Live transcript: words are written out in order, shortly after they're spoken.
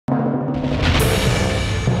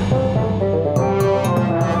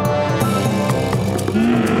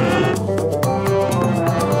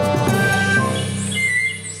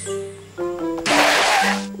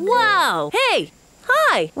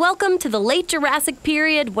Hi, welcome to the late Jurassic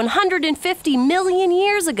period 150 million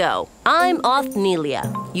years ago. I'm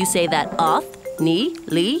Othneilia. You say that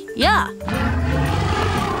Oth-ni-li-ya.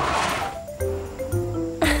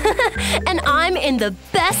 And I'm in the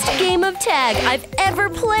best game of tag I've ever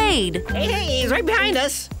played. Hey, he's right behind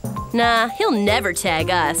us. Nah, he'll never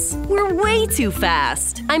tag us. We're way too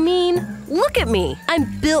fast. I mean, look at me.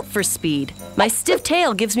 I'm built for speed. My stiff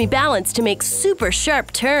tail gives me balance to make super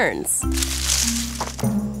sharp turns.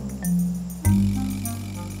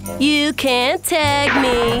 You can't tag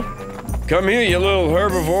me. Come here, you little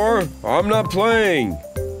herbivore. I'm not playing.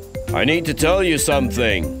 I need to tell you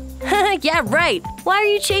something. Yeah, right. Why are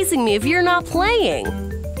you chasing me if you're not playing?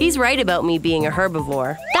 He's right about me being a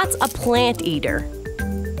herbivore. That's a plant eater.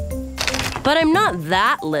 But I'm not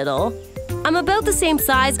that little. I'm about the same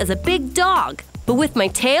size as a big dog. But with my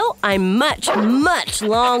tail, I'm much, much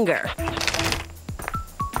longer.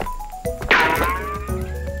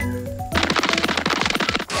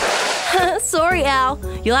 Sorry, Al.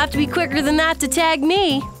 You'll have to be quicker than that to tag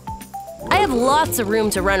me. I have lots of room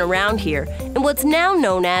to run around here in what's now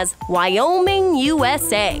known as Wyoming,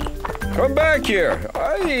 USA. Come back here.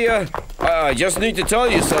 I just need to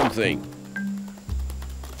tell you something.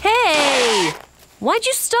 Hey! Why'd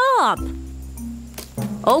you stop?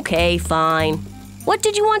 Okay, fine. What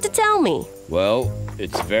did you want to tell me? Well,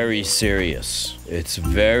 it's very serious. It's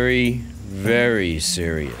very, very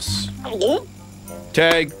serious.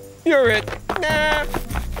 Tag, you're it. Nah.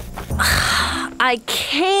 I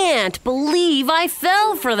can't believe I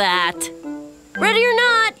fell for that. Ready or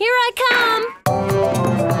not, here I come.